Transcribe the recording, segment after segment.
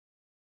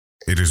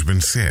It has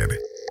been said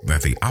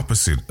that the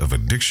opposite of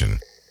addiction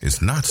is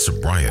not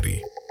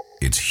sobriety,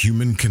 it's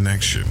human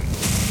connection.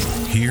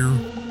 Here,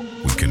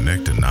 we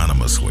connect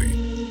anonymously.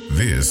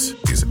 This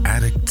is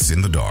Addicts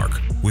in the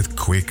Dark with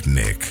Quick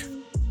Nick.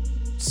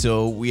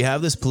 So we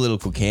have this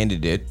political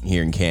candidate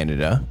here in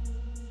Canada,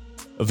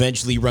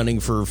 eventually running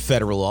for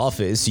federal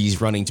office.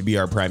 He's running to be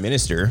our prime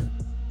minister.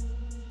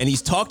 And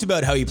he's talked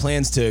about how he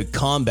plans to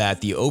combat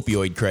the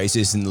opioid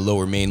crisis in the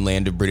lower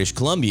mainland of British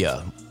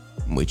Columbia,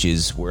 which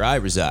is where I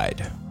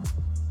reside.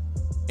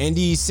 And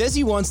he says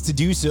he wants to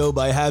do so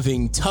by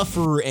having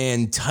tougher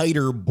and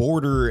tighter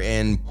border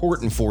and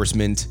port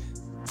enforcement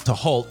to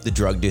halt the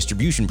drug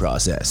distribution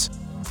process.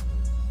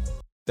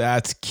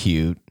 That's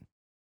cute.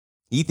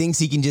 He thinks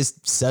he can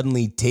just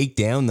suddenly take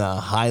down the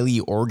highly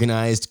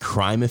organized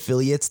crime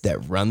affiliates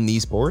that run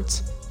these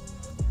ports?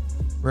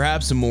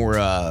 Perhaps a more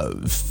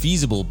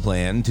feasible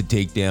plan to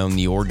take down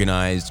the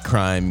organized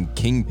crime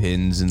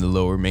kingpins in the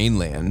lower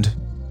mainland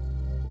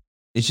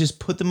is just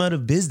put them out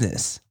of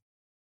business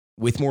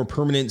with more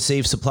permanent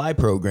safe supply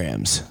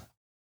programs.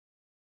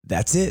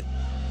 That's it.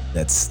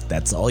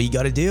 That's all you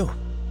got to do.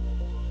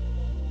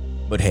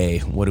 But hey,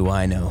 what do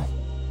I know?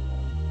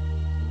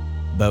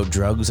 About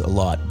drugs a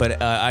lot,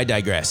 but I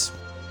digress.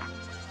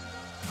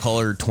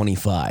 Caller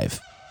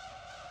 25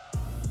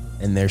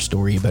 and their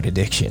story about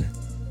addiction.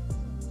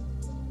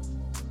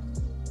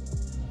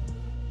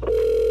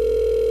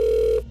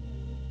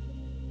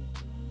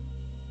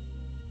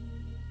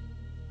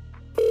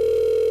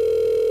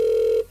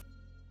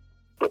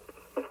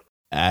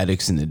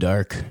 Addicts in the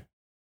Dark. Can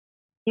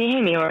you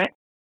hear me all right?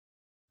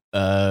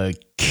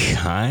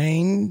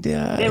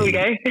 Kinda. There we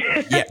go.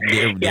 Yeah,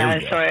 there we go.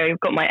 Sorry, I've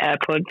got my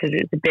AirPods because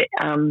it's a bit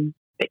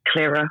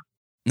clearer.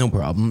 No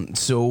problem.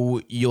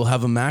 So you'll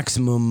have a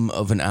maximum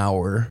of an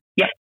hour.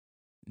 Yeah.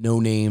 No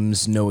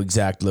names, no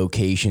exact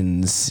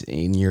locations.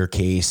 In your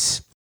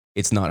case,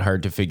 it's not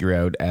hard to figure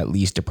out at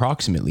least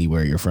approximately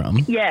where you're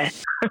from. Yeah.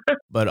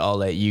 But I'll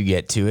let you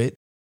get to it.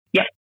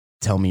 Yeah.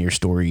 Tell me your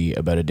story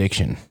about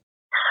addiction.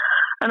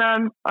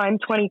 And I'm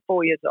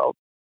 24 years old.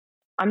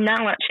 I'm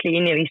now actually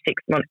nearly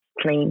 6 months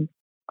clean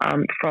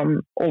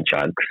from all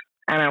drugs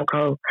and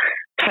alcohol.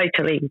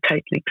 Totally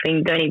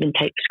clean. Don't even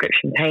take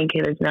prescription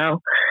painkillers now,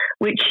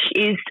 which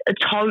is a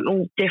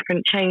total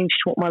different change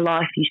to what my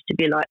life used to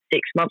be like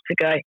 6 months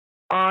ago.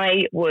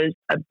 I was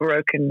a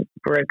broken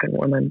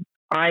woman.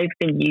 I've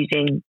been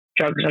using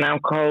drugs and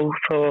alcohol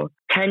for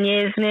 10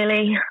 years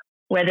nearly,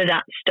 whether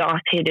that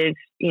started as,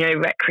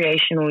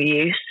 recreational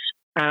use.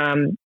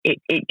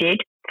 It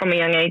did from a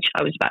young age.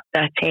 I was about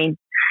 13.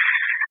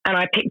 And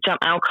I picked up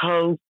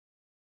alcohol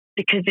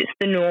because it's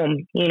the norm.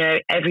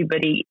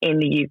 Everybody in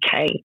the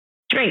UK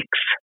drinks.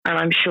 And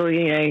I'm sure,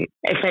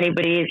 if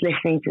anybody is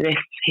listening to this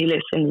who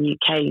lives in the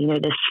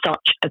UK, there's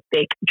such a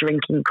big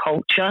drinking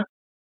culture.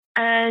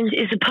 And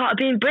it's a part of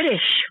being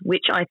British,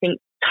 which I think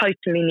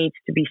totally needs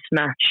to be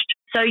smashed.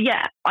 So,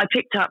 yeah, I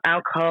picked up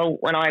alcohol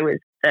when I was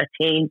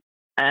 13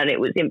 and it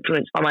was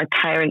influenced by my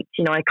parents.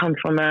 I come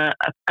from an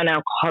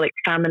alcoholic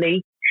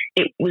family.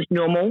 It was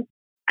normal.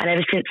 And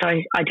ever since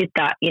I did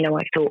that,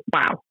 I thought,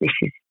 wow, this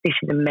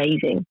is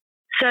amazing.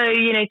 So,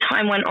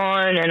 time went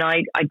on and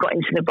I got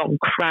into the wrong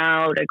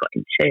crowd. I got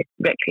into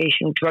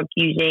recreational drug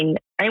using.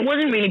 And it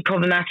wasn't really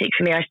problematic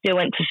for me. I still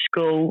went to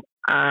school.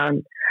 I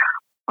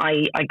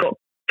got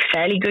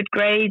fairly good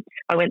grades.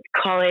 I went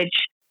to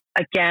college.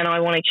 Again, I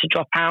wanted to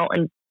drop out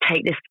and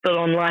take this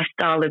full-on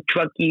lifestyle of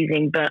drug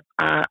using. But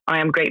I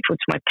am grateful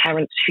to my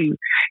parents who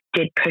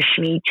did push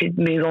me to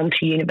move on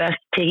to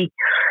university.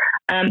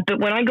 But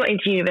when I got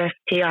into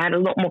university, I had a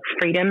lot more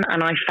freedom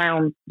and I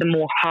found the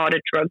more harder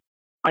drugs.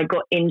 I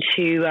got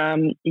into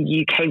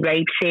the UK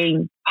rave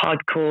scene,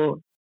 hardcore,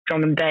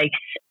 drum and bass,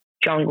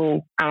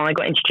 jungle, and I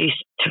got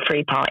introduced to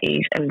free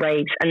parties and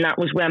raves. And that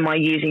was where my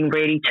using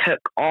really took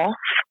off.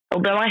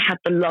 Although I had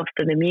the love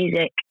for the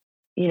music,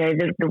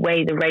 the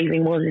way the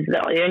raving was is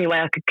that the only way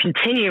I could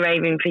continue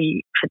raving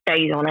for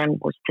days on end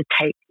was to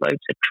take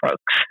loads of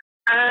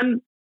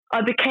drugs.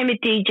 I became a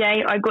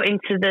DJ. I got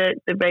into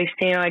the rave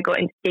scene. I got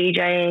into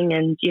DJing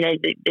and,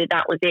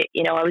 that was it.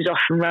 I was off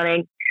and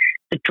running.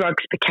 The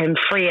drugs became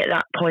free at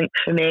that point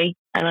for me.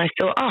 And I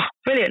thought, oh,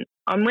 brilliant.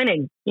 I'm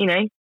winning,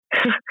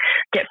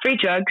 Get free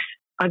drugs.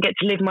 I get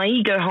to live my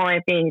ego high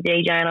of being a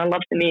DJ and I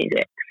love the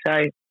music.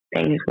 So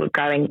things were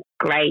going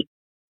great.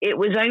 It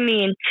was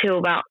only until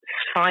about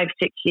 5-6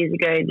 years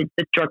ago that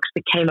the drugs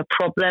became a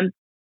problem.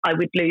 I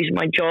would lose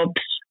my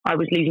jobs. I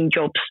was losing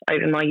jobs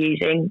over my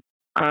using.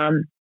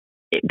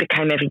 It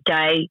became every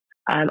day.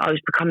 I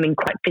was becoming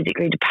quite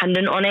physically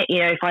dependent on it.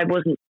 If I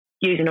wasn't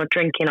using or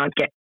drinking, I'd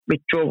get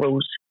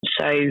withdrawals.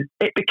 So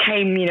it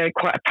became,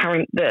 quite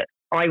apparent that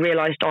I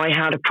realised I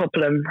had a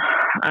problem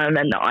and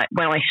that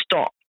when I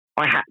stopped,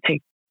 I had to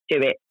do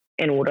it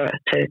in order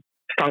to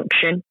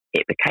function.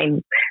 It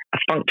became a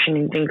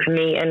functioning thing for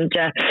me. And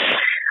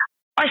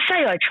I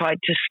say I tried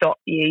to stop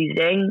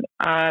using.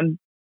 I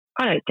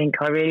don't think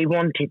I really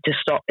wanted to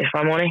stop, if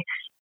I'm honest.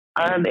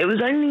 It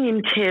was only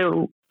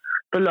until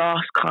the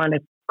last kind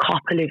of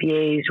couple of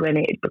years when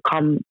it had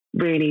become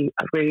really,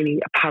 really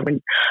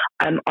apparent.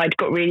 I'd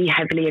got really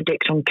heavily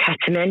addicted on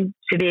ketamine,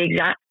 to be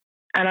exact.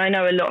 And I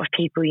know a lot of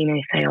people,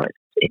 say, oh,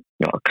 it's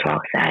not a class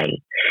A,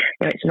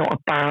 it's not a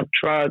bad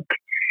drug.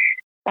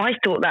 I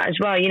thought that as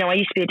well. I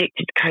used to be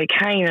addicted to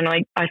cocaine, and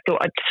I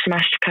thought I'd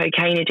smashed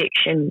cocaine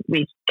addiction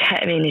with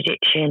ketamine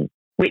addiction,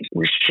 which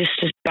was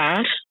just as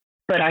bad.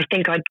 But I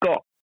think I'd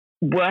got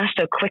worse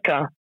or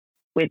quicker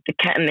with the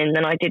ketamine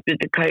than I did with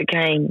the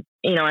cocaine.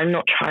 I'm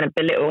not trying to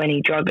belittle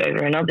any drug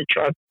over another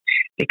drug,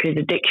 because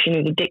addiction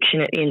is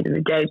addiction at the end of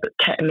the day. But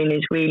ketamine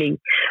is really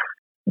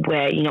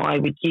where, I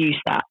would use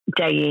that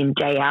day in,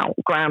 day out,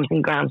 grams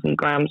and grams and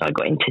grams. I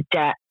got into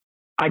debt.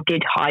 I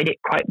did hide it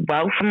quite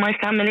well from my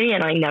family,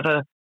 and I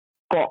never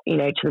got,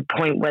 to the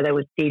point where there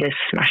was dealers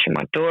smashing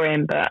my door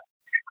in, but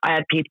I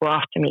had people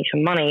after me for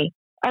money.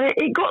 And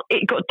it got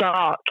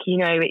dark,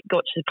 it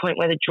got to the point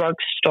where the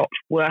drugs stopped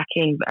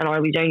working, and I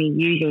was only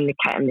using the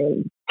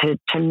ketamine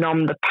to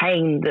numb the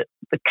pain that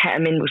the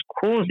ketamine was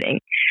causing.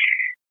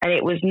 And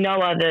it was no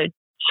other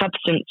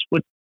substance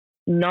would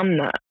numb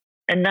that.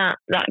 And that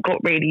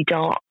got really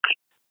dark.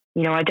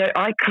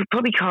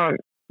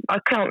 I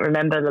can't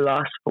remember the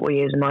last 4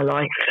 years of my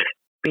life.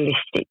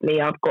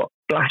 Realistically, I've got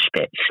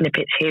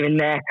snippets here and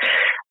there.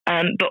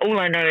 But all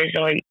I know is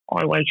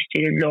I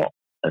wasted a lot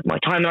of my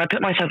time, and I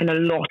put myself in a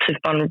lot of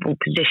vulnerable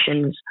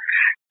positions,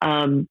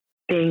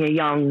 being a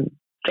young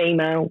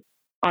female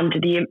under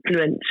the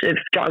influence of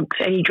drugs,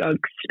 any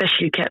drugs,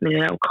 especially ketamine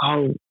and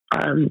alcohol.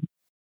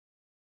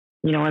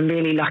 I'm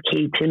really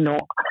lucky to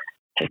not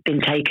have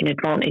been taken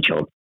advantage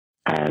of.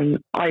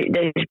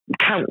 There's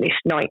countless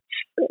nights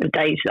and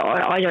days that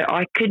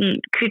I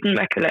couldn't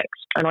recollect,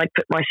 and I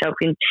put myself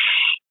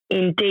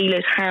in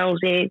dealers'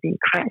 houses, in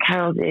crack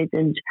houses,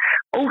 and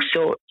all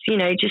sorts,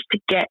 just to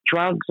get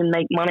drugs and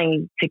make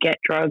money to get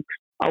drugs.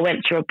 I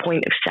went to a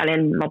point of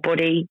selling my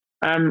body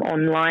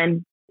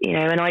online,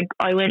 and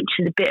I went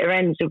to the bitter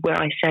ends of where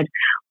I said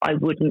I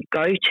wouldn't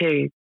go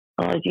to.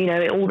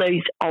 All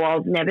those,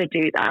 I'll never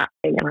do that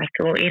thing. And I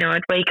thought,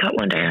 I'd wake up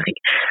one day and I think,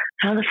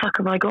 how the fuck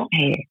have I got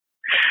here?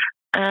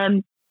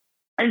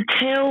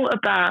 Until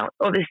about,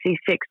 obviously,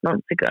 6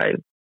 months ago,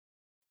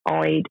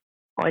 I'd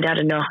had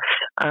enough.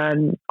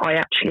 I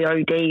actually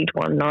OD'd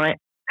one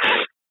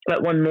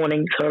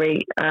morning,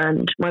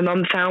 and my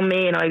mum found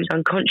me, and I was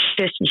unconscious,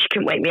 and she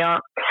couldn't wake me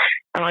up,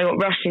 and I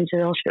got rushed into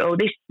the hospital.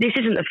 This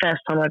isn't the first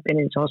time I've been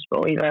into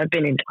hospital either. I've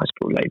been into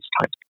hospital loads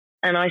of times.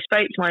 And I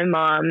spoke to my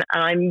mum,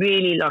 and I'm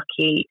really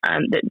lucky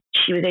that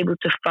she was able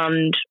to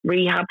fund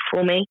rehab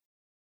for me.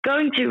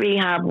 Going to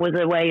rehab was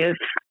a way of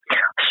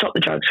stop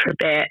the drugs for a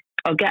bit,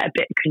 I'll get a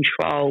bit of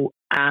control,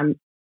 and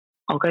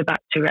I'll go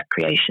back to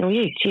recreational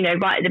use,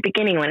 right at the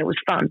beginning when it was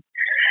fun.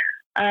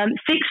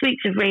 6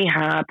 weeks of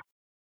rehab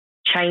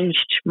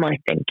changed my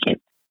thinking.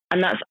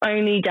 And that's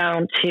only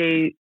down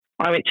to,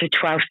 I went to a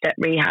 12-step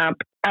rehab,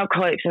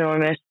 Alcoholics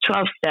Anonymous,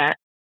 12-step.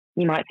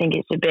 You might think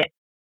it's a bit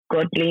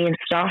godly and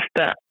stuff,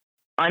 but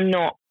I'm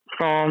not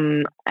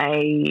from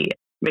a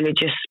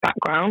religious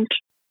background.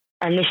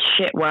 And this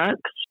shit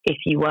works if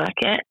you work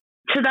it.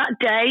 To that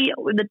day,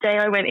 the day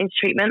I went into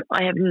treatment,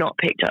 I have not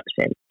picked up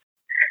since.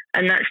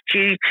 And that's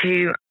due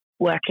to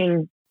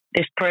working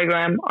this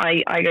program.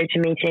 I go to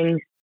meetings,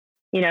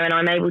 and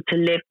I'm able to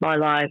live my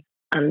life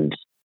and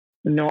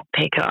not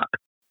pick up.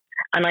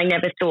 And I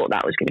never thought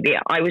that was going to be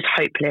it. I was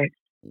hopeless.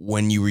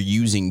 When you were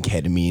using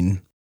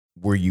ketamine,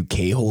 were you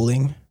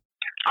K-holing?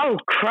 Oh,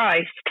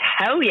 Christ.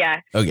 Hell yeah.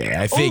 Okay,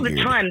 I figured. All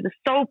the time. The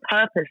sole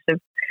purpose of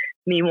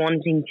me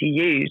wanting to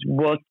use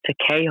was to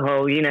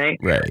K-hole,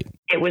 Right.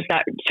 It was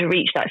that to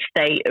reach that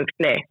state of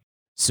bliss.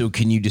 So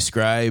can you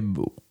describe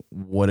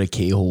what a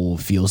K-hole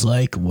feels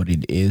like, what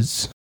it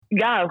is?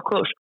 Yeah, of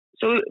course.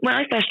 So when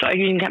I first started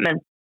using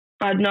ketamine,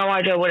 I had no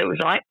idea what it was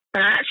like.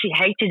 And I actually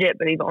hated it,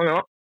 believe it or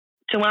not.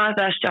 So when I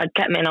first started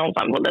ketamine, I was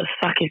like, what the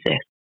fuck is this?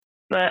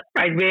 But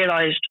I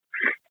realized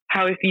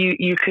how if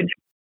you could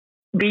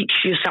reach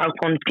yourself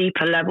on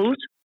deeper levels.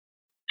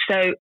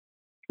 So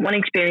one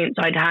experience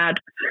I'd had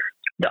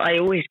that I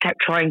always kept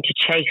trying to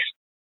chase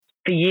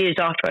for years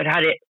after I'd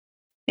had it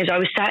is I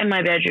was sat in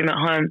my bedroom at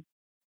home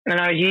and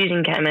I was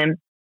using ketamine,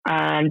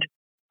 and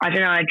I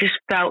don't know, I just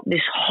felt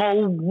this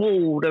whole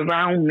wall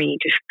around me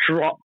just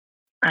drop,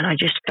 and I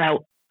just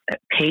felt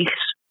at peace.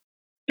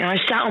 And I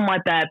sat on my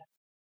bed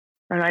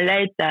and I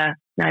laid there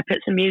and I put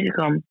some music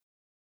on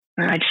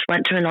and I just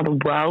went to another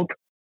world,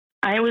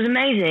 and it was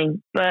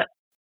amazing. But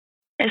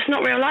it's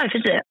not real life,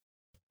 is it?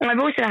 I've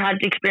also had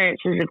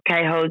experiences of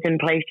K-holes in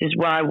places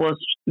where I was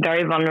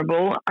very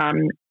vulnerable,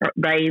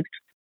 raves,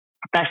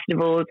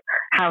 festivals,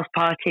 house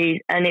parties,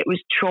 and it was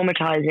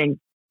traumatizing.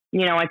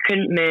 I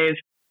couldn't move.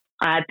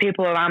 I had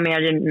people around me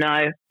I didn't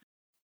know,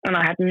 and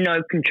I had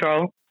no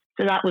control.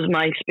 So that was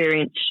my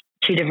experience,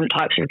 2 different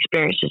types of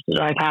experiences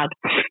that I've had.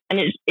 And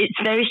it's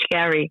very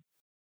scary,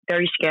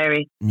 very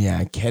scary.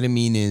 Yeah,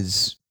 ketamine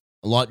is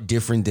a lot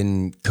different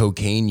than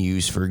cocaine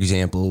use, for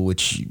example,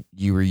 which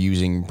you were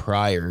using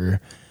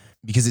prior,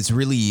 because it's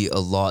really a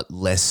lot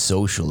less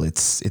social.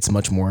 It's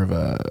much more of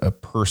a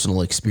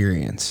personal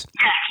experience.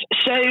 Yes.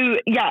 So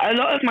yeah, a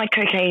lot of my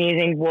cocaine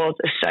using was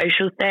a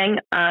social thing.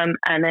 And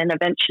then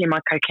eventually my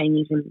cocaine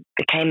using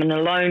became an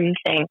alone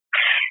thing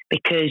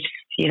because,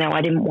 you know,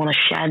 I didn't want to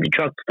share the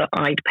drugs that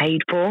I'd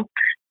paid for.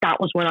 That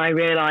was when I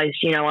realized,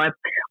 you know, I've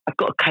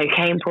got a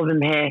cocaine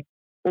problem here.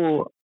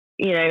 Or,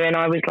 you know, and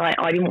I was like,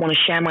 I didn't want to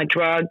share my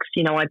drugs.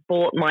 You know, I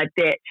bought my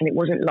bits and it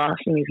wasn't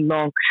lasting as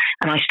long.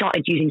 And I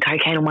started using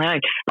cocaine on my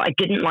own. But I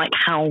didn't like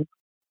how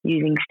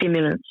using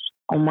stimulants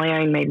on my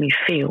own made me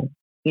feel.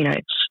 You know,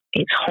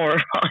 it's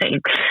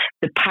horrifying.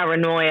 The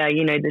paranoia,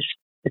 you know,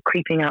 the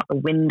creeping out the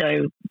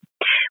window,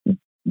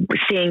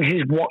 seeing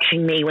who's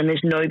watching me when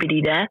there's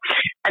nobody there.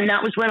 And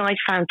that was when I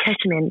found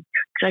ketamine.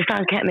 Because I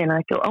found ketamine and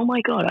I thought, oh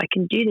my God, I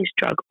can do this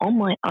drug on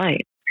my own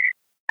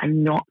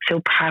and not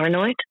feel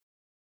paranoid.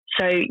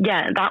 So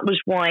yeah, that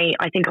was why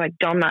I think I'd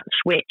done that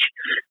switch,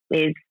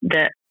 is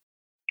that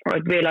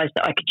I'd realized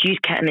that I could use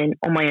ketamine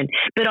on my own,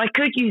 but I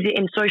could use it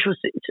in social,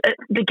 at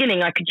the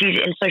beginning, I could use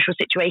it in social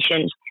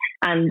situations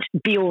and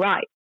be all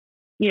right.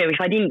 You know,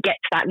 if I didn't get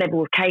to that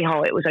level of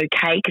K-hole, it was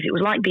okay because it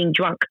was like being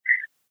drunk.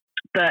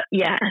 But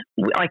yeah,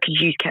 I could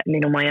use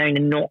ketamine on my own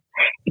and not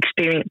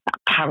experience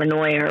that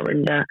paranoia.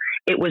 And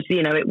it was,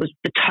 you know, it was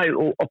the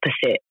total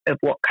opposite of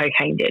what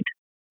cocaine did.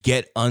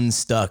 Get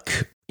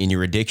unstuck in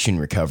your addiction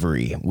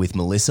recovery with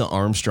Melissa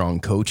Armstrong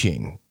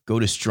Coaching. Go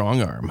to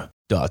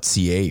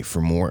strongarm.ca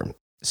for more.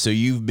 So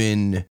you've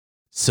been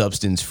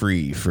substance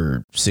free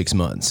for 6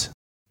 months.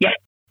 Yeah.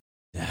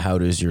 How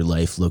does your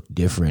life look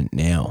different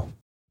now?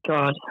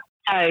 God.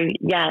 So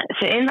yeah,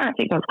 so in that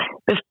 6 months,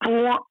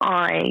 before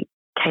I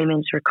came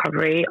into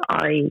recovery,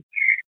 I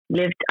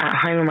lived at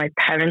home with my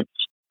parents,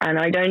 and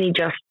I'd only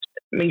just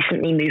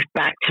recently moved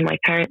back to my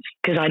parents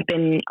because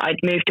I'd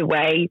moved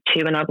away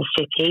to another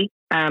city.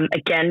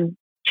 Again,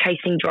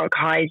 chasing drug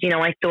highs. You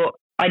know, I thought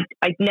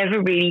I'd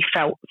never really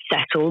felt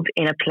settled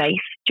in a place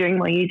during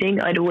my using.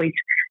 I'd always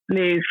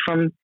move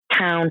from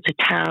town to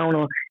town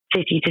or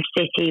city to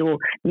city, or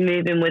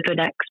moving with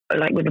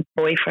with a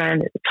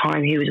boyfriend at the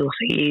time who was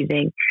also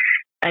using.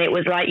 And it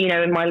was like, you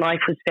know, my life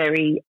was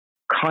very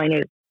kind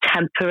of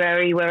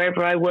temporary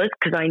wherever I was,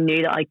 because I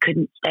knew that I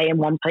couldn't stay in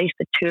one place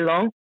for too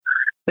long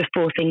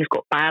before things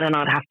got bad and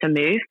I'd have to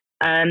move.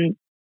 And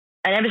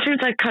ever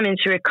since I've come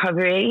into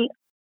recovery,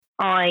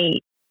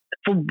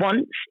 for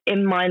once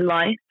in my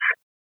life,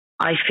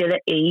 I feel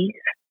at ease.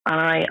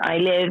 I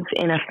live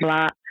in a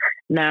flat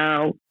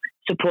now,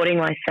 supporting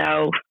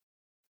myself,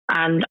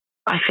 and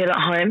I feel at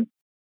home.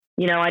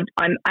 You know,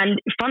 and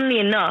funnily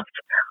enough,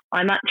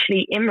 I'm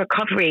actually in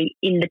recovery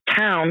in the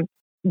town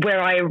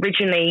where I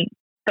originally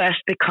first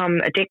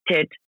become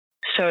addicted.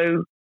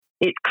 So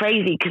it's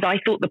crazy because I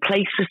thought the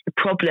place was the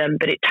problem,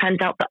 but it turns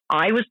out that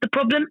I was the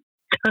problem.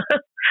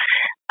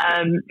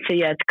 So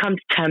yeah, to come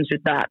to terms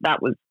with that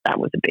was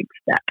a big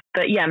step.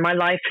 But yeah, my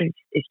life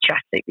is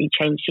drastically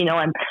changed. You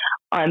know,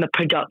 I'm a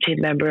productive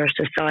member of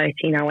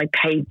society now. I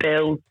pay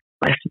bills.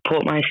 I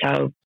support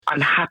myself. I'm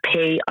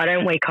happy. I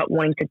don't wake up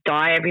wanting to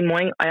die every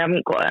morning. I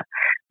haven't got to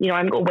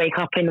wake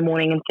up in the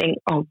morning and think,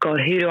 oh God,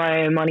 who do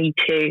I owe money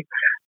to?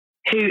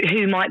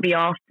 Who might be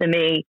after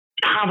me?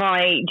 Do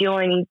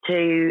I need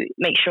to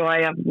make sure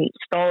I haven't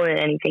stolen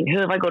anything? Who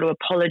have I got to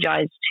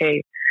apologize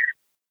to?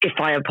 If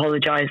I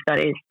apologize, that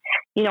is.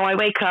 You know, I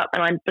wake up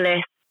and I'm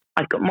blessed.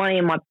 I've got money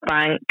in my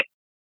bank,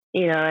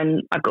 you know,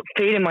 and I've got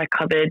food in my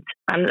cupboard.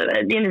 And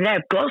at the end of the day,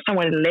 I've got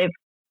somewhere to live,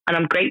 and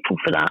I'm grateful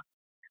for that.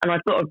 And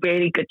I've got a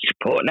really good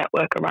support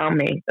network around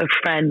me of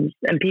friends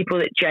and people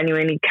that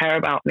genuinely care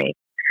about me.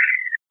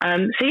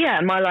 So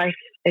yeah, my life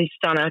has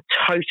done a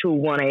total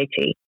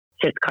 180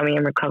 since coming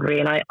in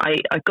recovery. And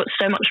I've got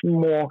so much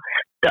more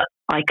that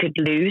I could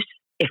lose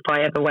if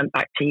I ever went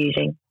back to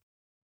using.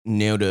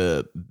 Now,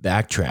 to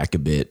backtrack a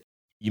bit,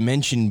 you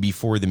mentioned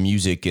before the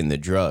music and the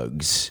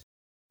drugs,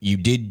 you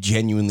did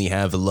genuinely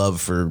have a love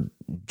for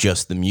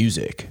just the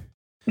music.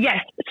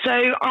 Yes. So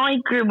I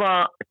grew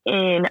up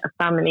in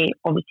a family,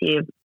 obviously,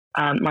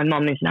 my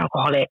mum is an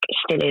alcoholic,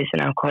 still is an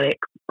alcoholic,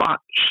 but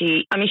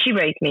she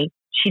raised me.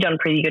 She done a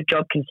pretty good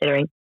job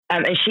considering.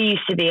 And she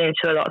used to be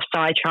into a lot of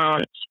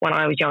psytrance when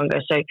I was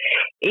younger. So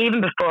even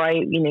before I,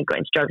 got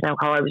into drugs and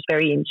alcohol, I was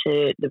very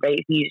into the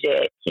rave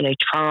music,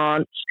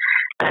 trance,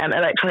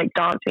 electronic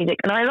dance music.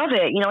 And I love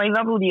it. I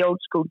love all the old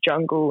school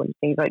jungle and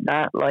things like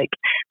that.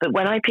 But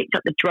when I picked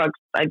up the drugs,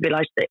 I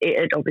realized that it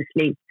had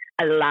obviously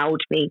allowed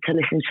me to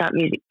listen to that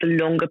music for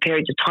longer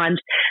periods of times.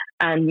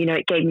 And,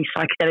 it gave me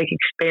psychedelic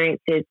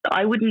experiences that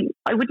I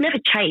would never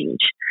change.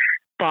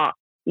 But,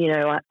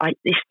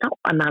 it's not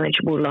a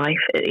manageable life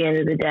at the end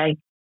of the day.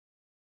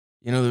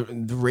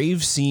 The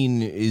rave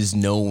scene is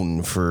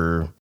known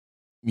for,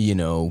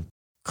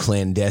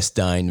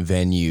 clandestine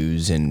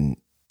venues and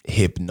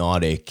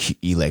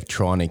hypnotic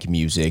electronic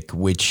music,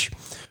 which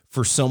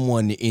for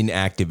someone in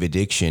active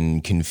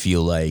addiction can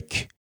feel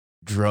like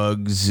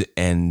drugs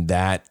and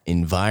that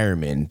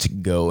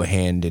environment go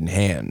hand in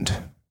hand.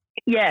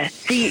 Yeah,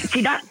 see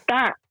that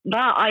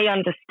I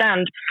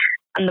understand.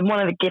 And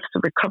one of the gifts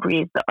of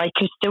recovery is that I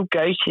can still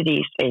go to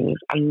these things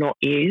and not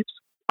use.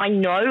 I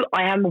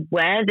am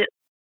aware that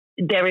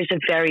there is a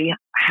very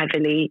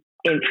heavily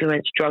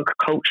influence drug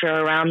culture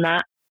around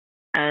that.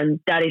 And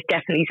that is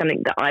definitely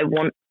something that I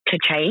want to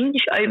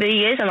change over the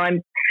years. And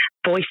I'm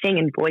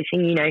voicing,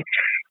 you know,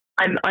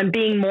 I'm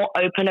being more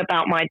open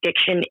about my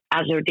addiction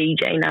as a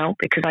DJ now,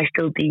 because I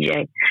still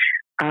DJ.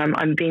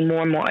 I'm being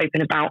more and more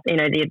open about, you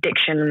know, the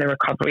addiction and the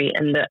recovery,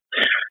 and that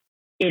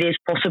it is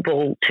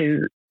possible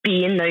to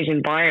be in those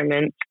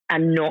environments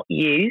and not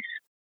use.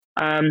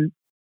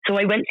 So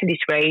I went to this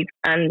rave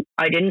and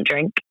I didn't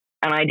drink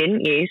and I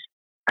didn't use,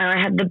 and I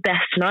had the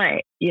best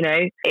night. You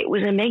know, it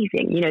was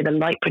amazing. You know, the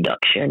light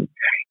production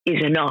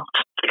is enough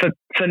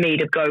for me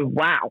to go,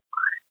 wow.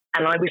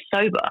 And I was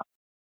sober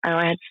and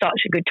I had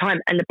such a good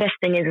time. And the best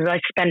thing is I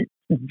spent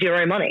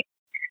zero money.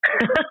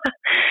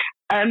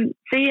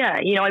 So yeah,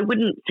 you know, I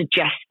wouldn't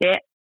suggest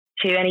it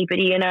to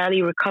anybody in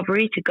early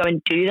recovery to go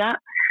and do that.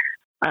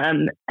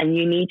 And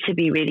you need to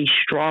be really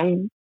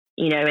strong,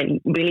 you know, and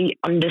really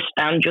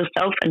understand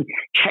yourself and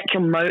check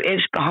your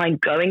motives behind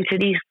going to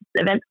these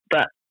events.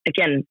 But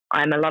again,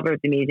 I'm a lover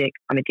of the music.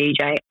 I'm a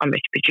DJ. I'm a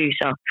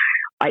producer.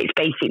 It's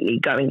basically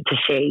going to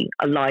see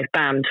a live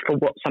band for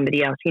what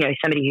somebody else, you know,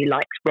 somebody who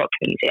likes rock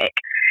music,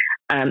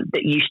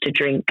 that used to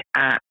drink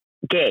at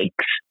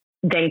gigs,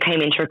 then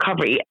came into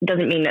recovery. It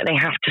doesn't mean that they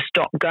have to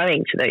stop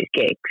going to those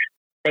gigs.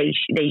 They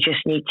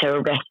just need to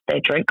arrest their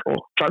drink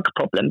or drug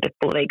problem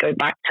before they go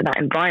back to that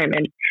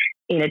environment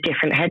in a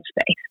different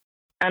headspace.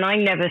 And I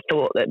never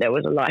thought that there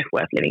was a life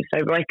worth living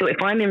sober. I thought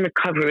if I'm in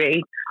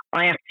recovery,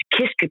 I have to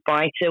kiss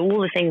goodbye to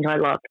all the things I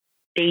love,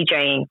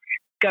 DJing,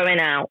 going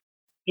out.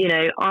 You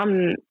know,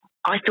 I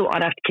thought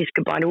I'd have to kiss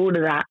goodbye to all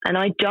of that. And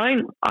I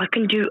don't. I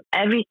can do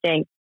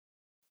everything.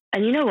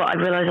 And you know what? I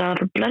realised I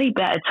have a bloody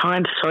better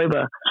time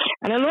sober,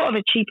 and a lot of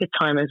a cheaper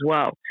time as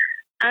well.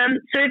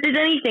 So if there's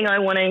anything I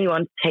want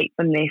anyone to take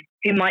from this,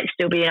 who might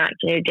still be in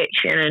active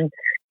addiction and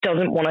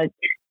doesn't want to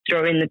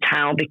throw in the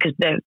towel because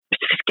they're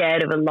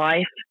scared of a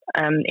life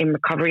in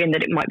recovery, and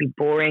that it might be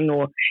boring,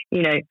 or,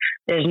 you know,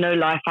 there's no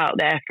life out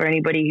there for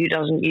anybody who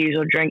doesn't use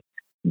or drink.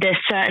 There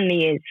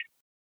certainly is.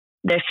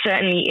 There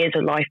certainly is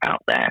a life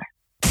out there.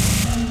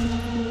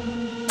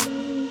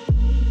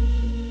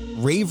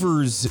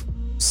 Ravers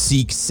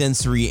seek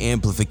sensory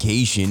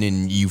amplification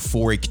and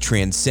euphoric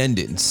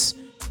transcendence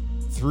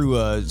through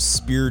a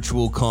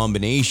spiritual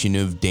combination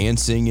of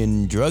dancing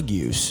and drug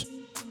use.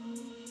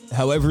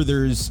 However,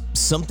 there's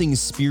something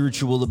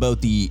spiritual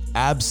about the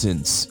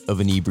absence of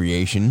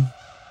inebriation.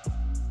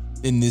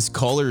 In this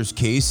caller's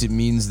case, it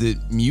means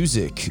that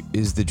music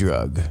is the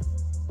drug.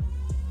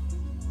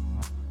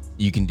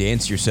 You can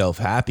dance yourself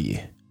happy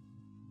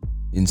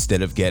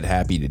instead of get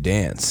happy to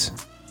dance.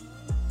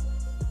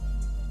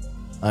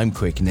 I'm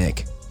Quick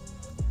Nick.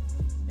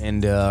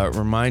 And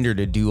reminder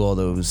to do all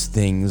those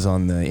things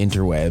on the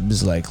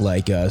interwebs,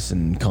 like us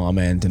and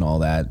comment and all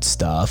that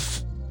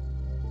stuff.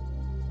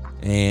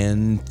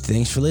 And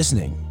thanks for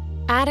listening.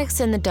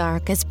 Addicts in the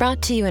Dark is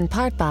brought to you in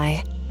part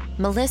by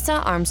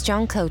Melissa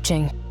Armstrong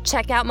Coaching.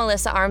 Check out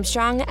Melissa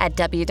Armstrong at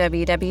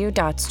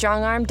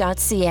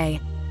www.strongarm.ca.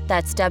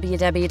 That's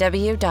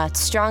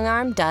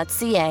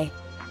www.strongarm.ca.